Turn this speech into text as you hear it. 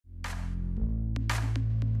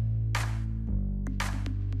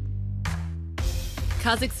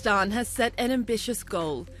Kazakhstan has set an ambitious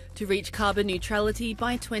goal to reach carbon neutrality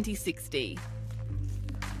by 2060.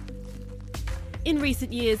 In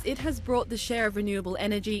recent years, it has brought the share of renewable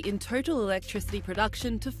energy in total electricity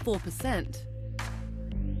production to 4%.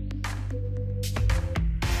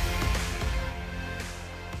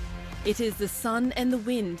 It is the sun and the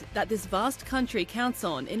wind that this vast country counts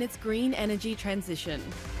on in its green energy transition.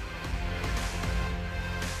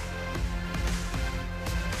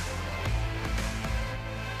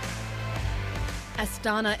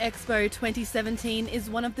 Astana Expo 2017 is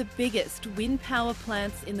one of the biggest wind power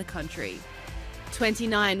plants in the country.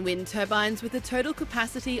 29 wind turbines with a total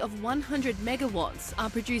capacity of 100 megawatts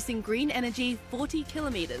are producing green energy 40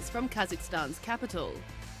 kilometres from Kazakhstan's capital.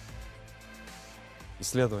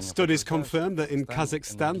 Studies confirm that in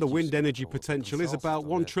Kazakhstan the wind energy potential is about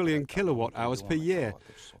 1 trillion kilowatt hours per year.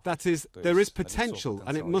 That is, there is potential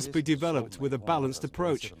and it must be developed with a balanced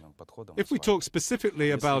approach. If we talk specifically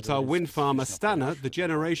about our wind farm Astana, the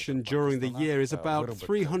generation during the year is about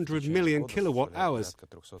 300 million kilowatt hours.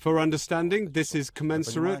 For understanding, this is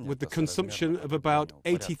commensurate with the consumption of about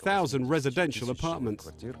 80,000 residential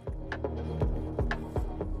apartments.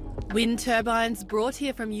 Wind turbines brought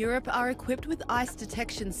here from Europe are equipped with ice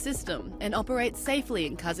detection system and operate safely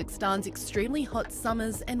in Kazakhstan's extremely hot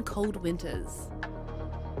summers and cold winters.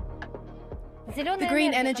 The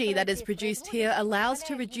green energy that is produced here allows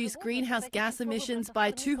to reduce greenhouse gas emissions by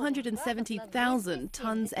 270,000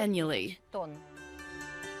 tonnes annually.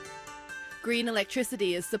 Green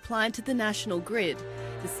electricity is supplied to the national grid.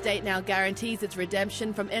 The state now guarantees its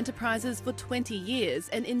redemption from enterprises for 20 years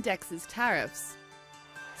and indexes tariffs.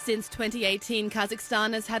 Since 2018,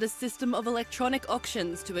 Kazakhstan has had a system of electronic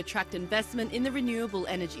auctions to attract investment in the renewable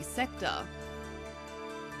energy sector.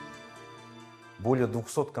 More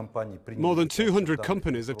than 200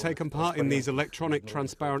 companies have taken part in these electronic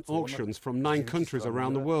transparent auctions from 9 countries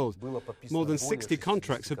around the world. More than 60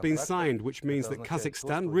 contracts have been signed, which means that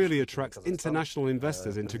Kazakhstan really attracts international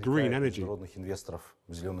investors into green energy.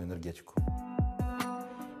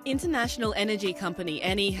 International energy company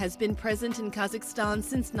Eni has been present in Kazakhstan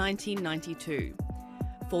since 1992.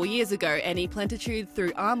 4 years ago, Eni Plenitude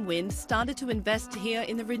through Armwind started to invest here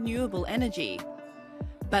in the renewable energy.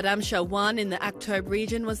 Badamsha 1 in the Aktobe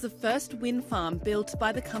region was the first wind farm built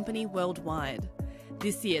by the company worldwide.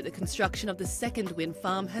 This year, the construction of the second wind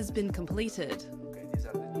farm has been completed.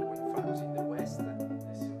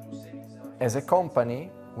 As a company,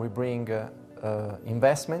 we bring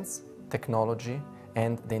investments, technology,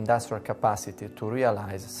 and the industrial capacity to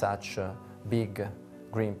realize such big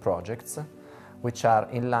green projects, which are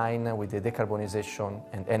in line with the decarbonization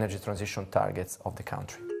and energy transition targets of the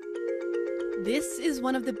country. This is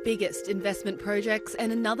one of the biggest investment projects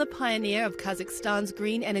and another pioneer of Kazakhstan's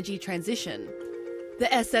green energy transition.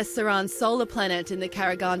 The SS Saran solar planet in the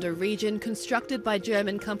Karaganda region, constructed by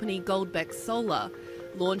German company Goldbeck Solar,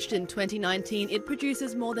 launched in 2019, it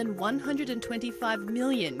produces more than 125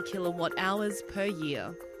 million kilowatt hours per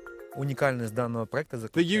year.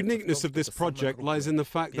 The uniqueness of this project lies in the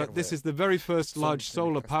fact that this is the very first large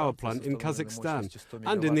solar power plant in Kazakhstan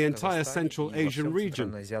and in the entire Central Asian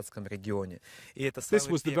region. This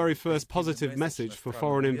was the very first positive message for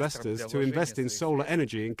foreign investors to invest in solar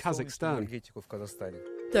energy in Kazakhstan.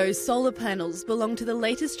 Those solar panels belong to the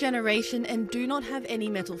latest generation and do not have any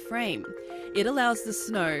metal frame. It allows the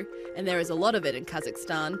snow, and there is a lot of it in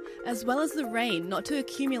Kazakhstan, as well as the rain not to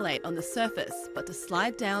accumulate on the surface, but to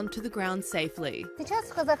slide down to the ground safely.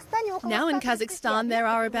 Now in Kazakhstan there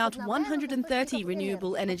are about 130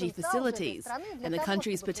 renewable energy facilities, and the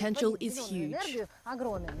country's potential is huge.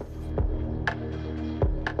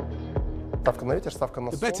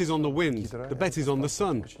 The bet is on the wind, the bet is on the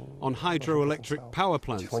sun, on hydroelectric power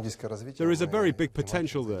plants. There is a very big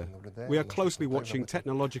potential there. We are closely watching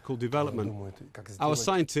technological development. Our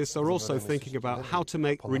scientists are also thinking about how to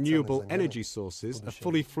make renewable energy sources a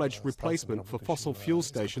fully fledged replacement for fossil fuel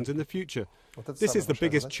stations in the future. This is the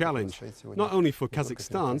biggest challenge, not only for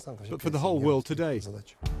Kazakhstan, but for the whole world today.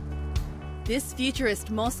 This futurist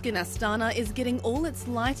mosque in Astana is getting all its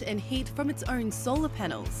light and heat from its own solar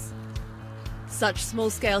panels. Such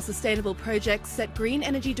small-scale sustainable projects set green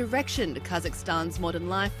energy direction to Kazakhstan's modern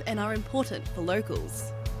life and are important for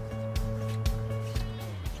locals.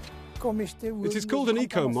 It is called an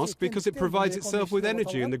eco-mosque because it provides itself with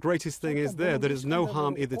energy, and the greatest thing is there that it's no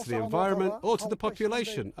harm either to the environment or to the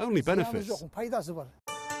population, only benefits.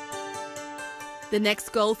 The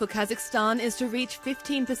next goal for Kazakhstan is to reach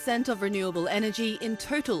 15% of renewable energy in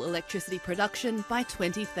total electricity production by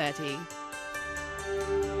 2030.